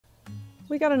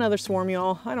We got another swarm,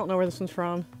 y'all. I don't know where this one's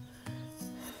from.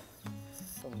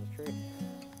 From the tree.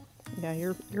 Yeah,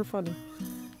 you're funny.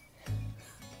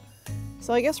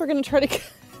 So I guess we're gonna try to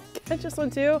catch this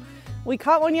one too. We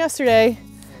caught one yesterday.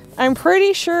 I'm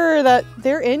pretty sure that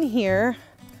they're in here.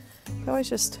 You always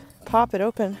just pop it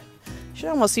open.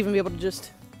 Should almost even be able to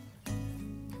just.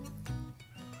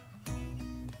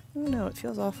 Oh no, it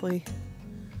feels awfully.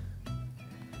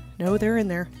 No, they're in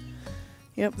there.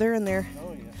 Yep, they're in there.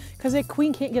 Oh yeah. Because the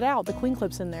queen can't get out. The queen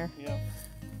clip's in there. Yeah.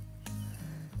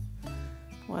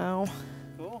 Wow.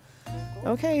 Cool.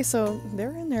 Okay, so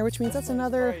they're in there, which means that's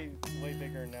another. Probably way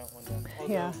bigger than that one. Then.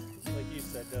 Although, Yeah. Like you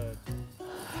said,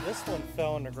 this one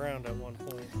fell on the ground at one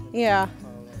point. Yeah.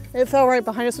 It fell right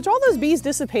behind us, which all those bees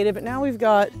dissipated, but now we've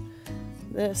got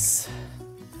this.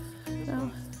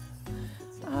 Oh.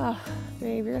 Ah,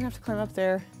 babe, you're gonna have to climb up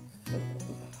there.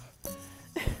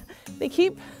 They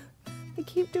keep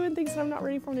doing things, and I'm not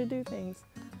ready for them to do things.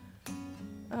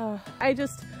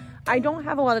 I don't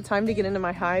have a lot of time to get into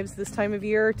my hives this time of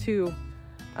year to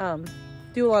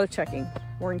do a lot of checking.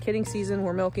 We're in kidding season,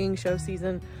 we're milking, show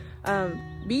season.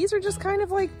 Bees are just kind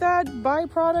of like that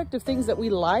byproduct of things that we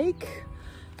like,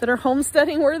 that are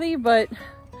homesteading worthy, but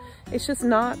it's just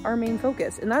not our main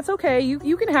focus. And that's okay.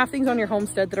 You can have things on your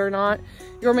homestead that are not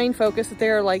your main focus, that they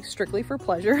are like strictly for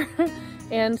pleasure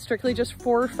and strictly just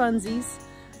for funsies.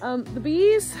 The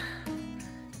bees,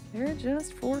 they're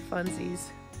just for funsies.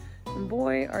 And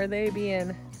boy, are they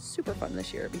being super fun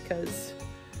this year because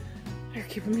they're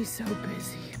keeping me so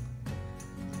busy.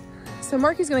 So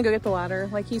Marky's gonna go get the ladder,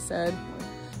 like he said.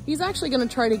 He's actually gonna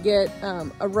try to get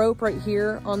a rope right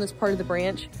here on this part of the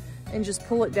branch and just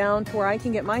pull it down to where I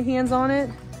can get my hands on it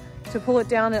to pull it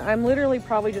down. And I'm literally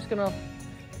probably just gonna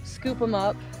scoop them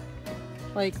up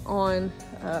like on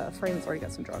a frame that's already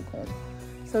got some drug hole,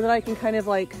 so that I can kind of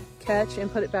like catch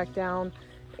and put it back down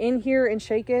in here and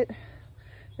shake it.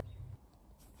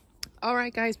 All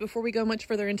right, guys, before we go much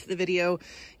further into the video,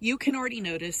 you can already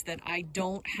notice that I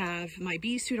don't have my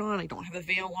bee suit on, I don't have a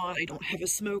veil on, I don't have a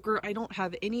smoker, I don't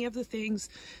have any of the things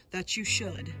that you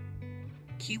should,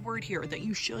 keyword here, that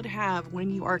you should have when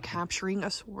you are capturing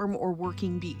a swarm or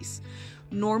working bees.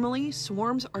 Normally,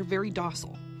 swarms are very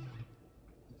docile,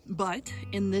 but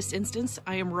in this instance,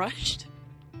 I am rushed,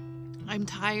 I'm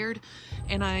tired,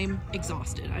 and I'm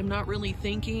exhausted. I'm not really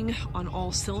thinking on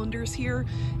all cylinders here,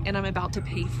 and I'm about to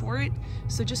pay for it.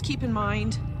 So just keep in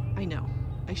mind, I know,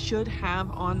 I should have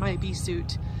on my bee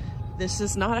suit. This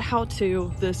is not a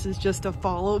how-to, this is just a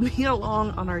follow me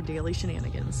along on our daily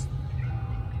shenanigans.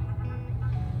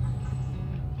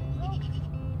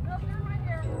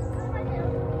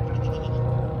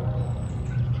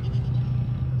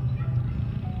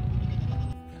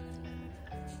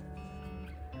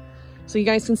 So you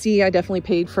guys can see I definitely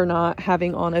paid for not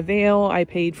having on a veil. I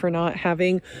paid for not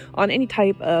having on any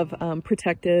type of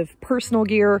protective personal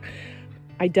gear.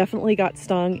 I definitely got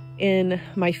stung in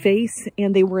my face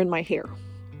and they were in my hair.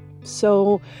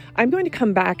 So I'm going to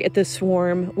come back at this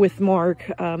swarm with Mark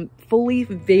fully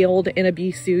veiled in a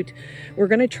bee suit. We're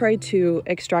going to try to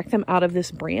extract them out of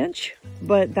this branch,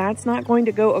 but that's not going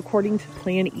to go according to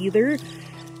plan either.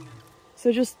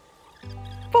 So just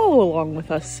follow along with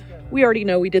us. We already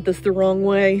know we did this the wrong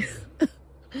way,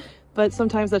 but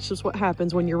sometimes that's just what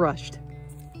happens when you're rushed.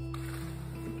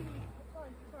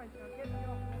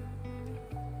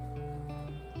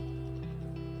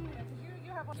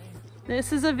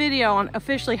 This is a video on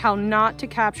officially how not to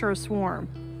capture a swarm.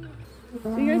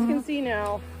 So you guys can see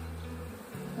now,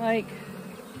 like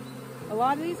a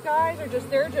lot of these guys are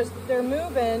they're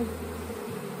moving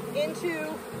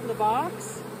into the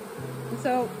box. And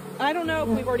so I don't know if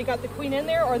we've already got the queen in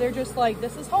there or they're just like,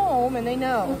 this is home and they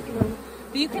know.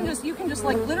 But you can just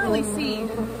like literally see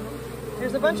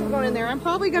there's a bunch of them going in there. I'm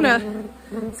probably gonna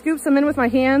scoop some in with my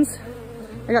hands.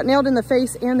 I got nailed in the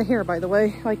face and the hair, by the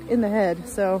way, like in the head.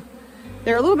 So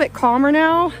they're a little bit calmer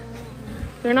now.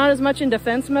 They're not as much in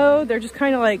defense mode. They're just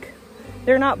kind of like,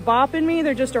 they're not bopping me,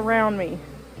 they're just around me.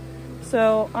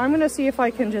 So I'm gonna see if I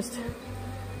can just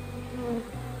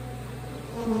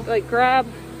like grab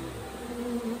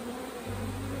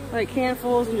like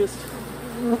handfuls and just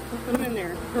put them in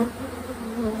there.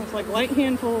 It's like light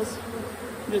handfuls,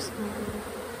 just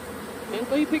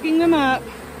gently picking them up,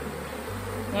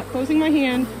 not closing my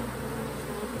hand,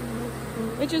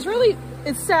 which is really,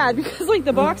 it's sad because like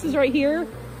the box is right here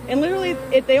and literally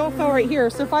they all fell right here.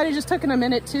 So if I'd have just taken a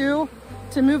minute to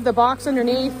move the box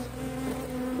underneath,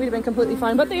 we'd have been completely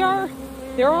fine. But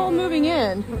they're all moving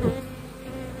in.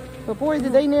 But boy,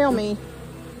 did they nail me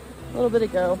a little bit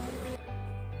ago.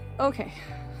 Okay,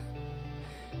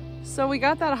 so we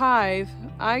got that hive.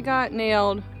 I got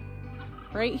nailed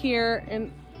right here,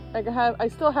 and I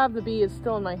still have the bee. It's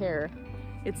still in my hair.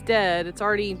 It's dead. It's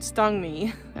already stung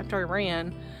me after I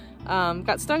ran.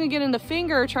 Got stung again in the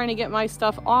finger trying to get my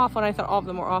stuff off when I thought all of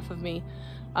them were off of me.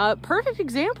 Perfect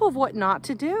example of what not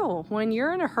to do. When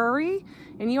you're in a hurry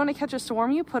and you want to catch a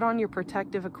swarm, you put on your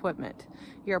protective equipment.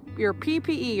 Your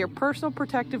PPE, your personal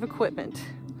protective equipment.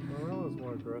 Well, that was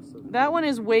more aggressive. That one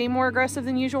is way more aggressive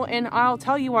than usual, and I'll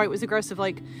tell you why it was aggressive.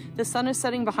 Like, the sun is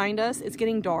setting behind us. It's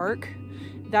getting dark.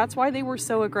 That's why they were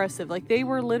so aggressive. Like, they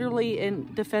were literally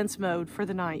in defense mode for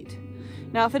the night.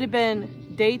 Now, if it had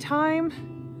been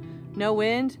daytime, no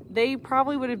wind, they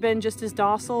probably would have been just as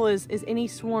docile as any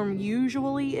swarm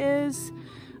usually is.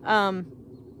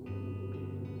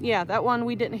 Yeah, that one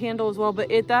we didn't handle as well,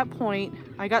 but at that point,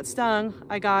 I got stung.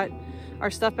 I got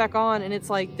our stuff back on, and it's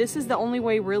like, this is the only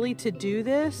way really to do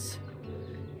this.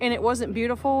 And it wasn't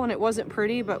beautiful and it wasn't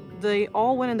pretty, but they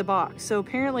all went in the box. So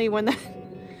apparently when that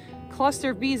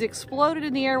cluster of bees exploded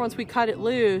in the air once we cut it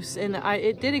loose, and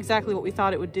it did exactly what we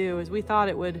thought it would do, is we thought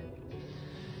it would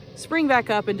spring back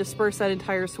up and disperse that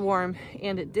entire swarm,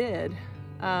 and it did.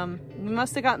 We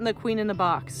must have gotten the queen in the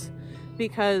box,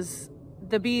 because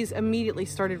the bees immediately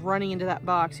started running into that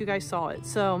box. You guys saw it.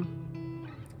 So I'm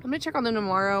gonna check on them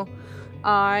tomorrow.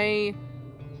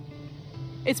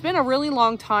 It's been a really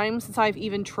long time since I've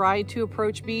even tried to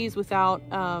approach bees without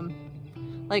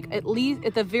like at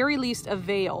the very least a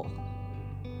veil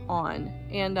on,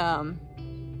 and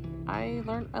I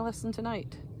learned my lesson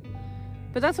tonight.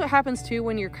 But that's what happens too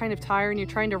when you're kind of tired and you're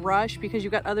trying to rush because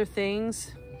you've got other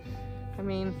things. I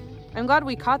mean, I'm glad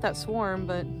we caught that swarm,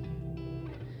 but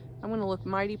I'm gonna look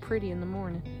mighty pretty in the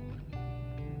morning.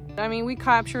 I mean, we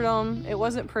captured them. It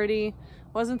wasn't pretty,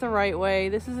 wasn't the right way.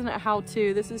 This isn't a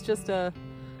how-to. This is just a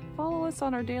follow us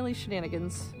on our daily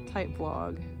shenanigans type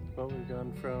vlog. But we've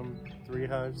gone from 3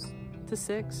 hives to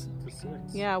 6. to 6.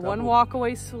 Yeah, Double. one walk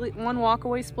away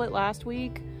split last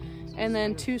week, and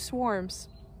then 2 swarms.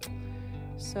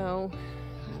 So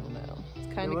I don't know.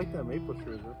 It's kind of like that maple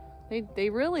tree though.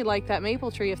 They really like that maple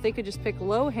tree. If they could just pick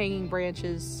low hanging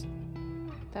branches,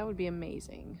 that would be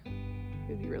amazing. It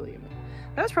would be really amazing.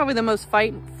 That was probably the most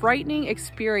frightening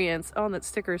experience. Oh, and that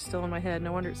sticker is still in my head.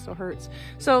 No wonder it still hurts.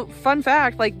 So, fun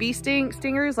fact, like bee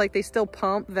stingers, like they still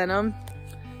pump venom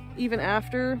even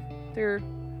after they're...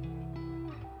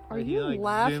 Are you like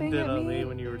laughing zoomed in at on me? me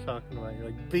when you were talking about you're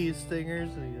like bee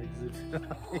stingers, and you like zoomed in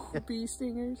on me. Bee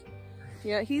stingers.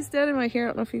 Yeah, he's dead in my hair. I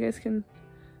don't know if you guys can...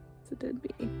 It's a dead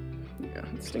bee. Yeah,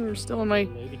 the stinger's still in my...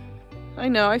 I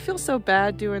know, I feel so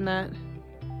bad doing that.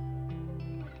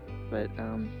 But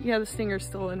yeah, the stinger's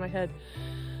still in my head.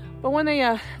 But when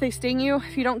they sting you,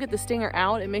 if you don't get the stinger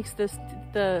out, it makes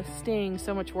the sting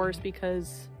so much worse,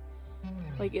 because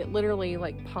like it literally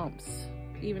like pumps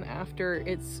even after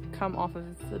it's come off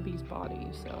of the bee's body.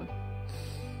 So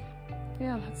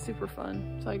yeah, that's super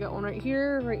fun. So I got one right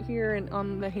here, and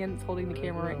on the hand that's holding the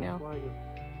camera right now.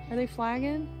 Are they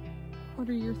flagging? What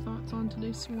are your thoughts on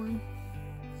today's swarm?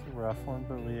 It's a rough one,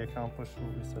 but we accomplished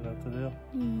what we set out to do.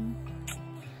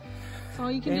 That's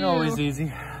all you can do. Ain't always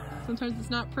easy. Sometimes it's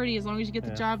not pretty. As long as you get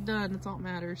the job done, that's all that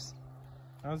matters.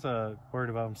 I was worried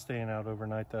about them staying out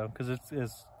overnight though, because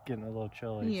it's getting a little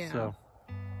chilly. Yeah. So.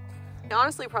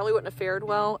 Honestly, probably wouldn't have fared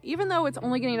well, even though it's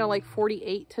only getting to like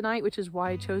 48 tonight, which is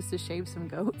why I chose to shave some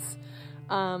goats.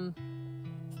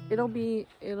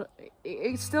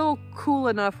 It's still cool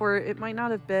enough where it might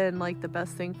not have been like the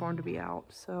best thing for them to be out.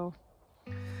 So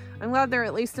I'm glad they're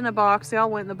at least in a box. They all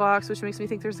went in the box, which makes me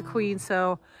think there's a queen.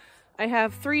 So I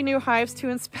have 3 new hives to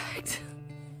inspect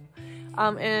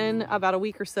in about a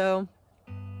week or so.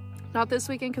 Not this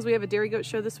weekend, because we have a dairy goat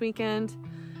show this weekend.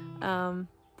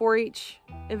 4-H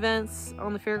events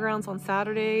on the fairgrounds on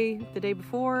Saturday, the day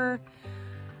before.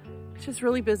 It's just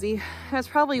really busy. That's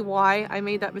probably why I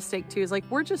made that mistake too. Is like,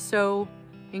 we're just so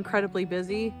incredibly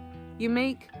busy. You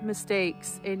make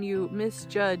mistakes and you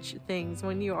misjudge things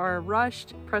when you are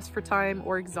rushed, pressed for time,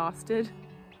 or exhausted.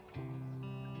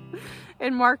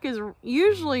 And Mark is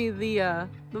usually the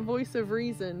voice of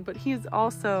reason, but he's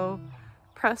also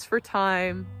pressed for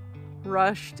time,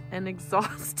 rushed, and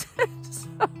exhausted.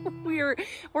 So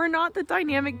we're not the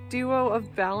dynamic duo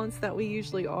of balance that we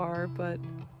usually are, but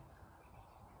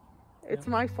it's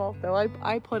my fault though.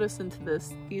 I put us into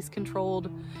these controlled,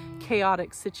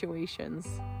 chaotic situations.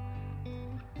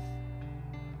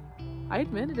 I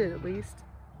admitted it at least.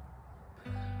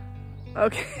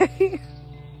 Okay.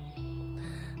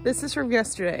 This is from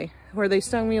yesterday, where they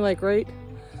stung me like right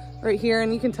here,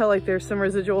 and you can tell like there's some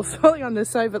residual swelling on this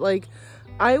side, but like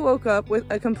I woke up with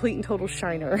a complete and total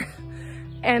shiner.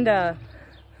 And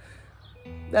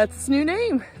that's its new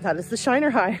name. That is the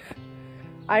shiner hive.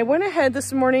 I went ahead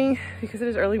this morning because it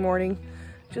is early morning.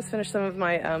 Just finished some of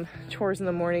my chores in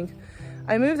the morning.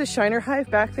 I moved the shiner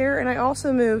hive back there, and I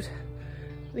also moved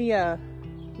the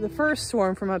first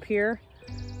swarm from up here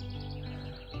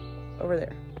over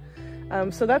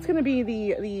there. So that's gonna be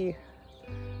the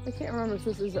I can't remember if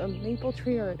this is a maple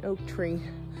tree or an oak tree.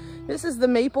 This is the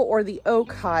maple or the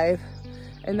oak hive,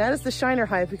 and that is the shiner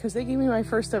hive because they gave me my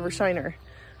first ever shiner.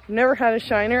 I've never had a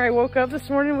shiner. I woke up this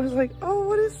morning and was like, oh,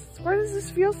 why does this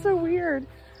feel so weird?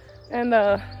 And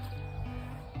they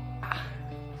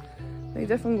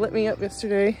definitely lit me up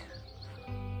yesterday.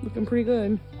 Looking pretty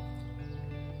good.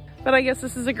 But I guess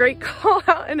this is a great call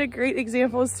out and a great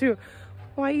example as to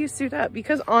why you suit up.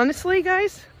 Because honestly,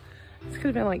 guys, this could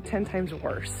have been like 10 times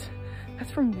worse. That's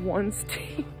from one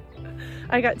sting.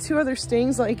 I got 2 other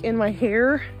stings like in my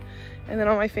hair and then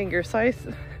on my fingers. So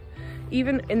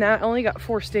even in that, I only got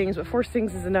 4 stings, but 4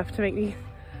 stings is enough to make me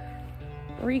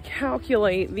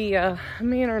recalculate the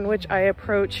manner in which I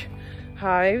approach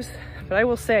hives. But I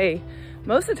will say,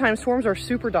 most of the time swarms are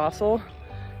super docile.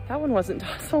 That one wasn't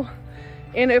docile.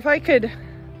 And if I could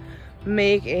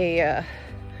make a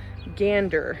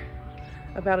gander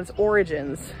about its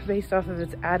origins based off of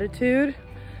its attitude,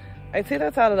 I'd say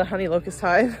that's out of the honey locust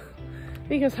hive.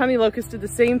 Because honey locust did the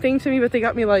same thing to me, but they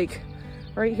got me like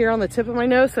right here on the tip of my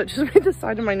nose, so it just made the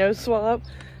side of my nose swell up.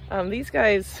 These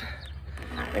guys,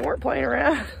 they weren't playing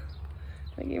around.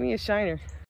 They gave me a shiner.